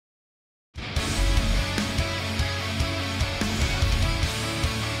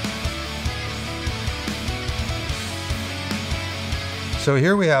So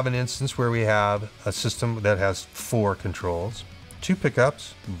here we have an instance where we have a system that has 4 controls, 2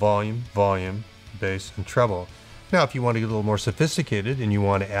 pickups, volume, volume, bass, and treble. Now, if you want to get a little more sophisticated and you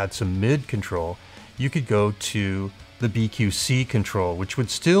want to add some mid control, you could go to the BQC control, which would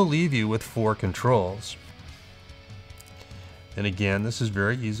still leave you with 4 controls. And again, this is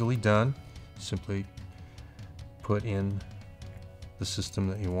very easily done. Simply put in the system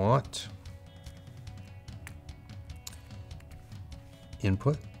that you want.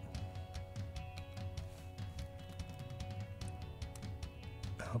 Input.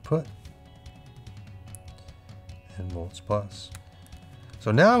 Output. And volts plus.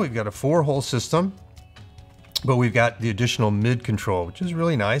 So now we've got a 4-hole system, but we've got the additional mid control, which is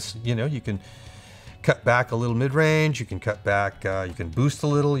really nice. You know, you can cut back a little mid-range, you can cut back, you can boost a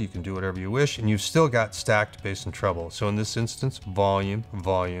little, you can do whatever you wish, and you've still got stacked bass and treble. So in this instance, volume,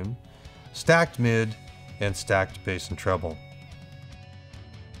 volume, stacked mid, and stacked bass and treble.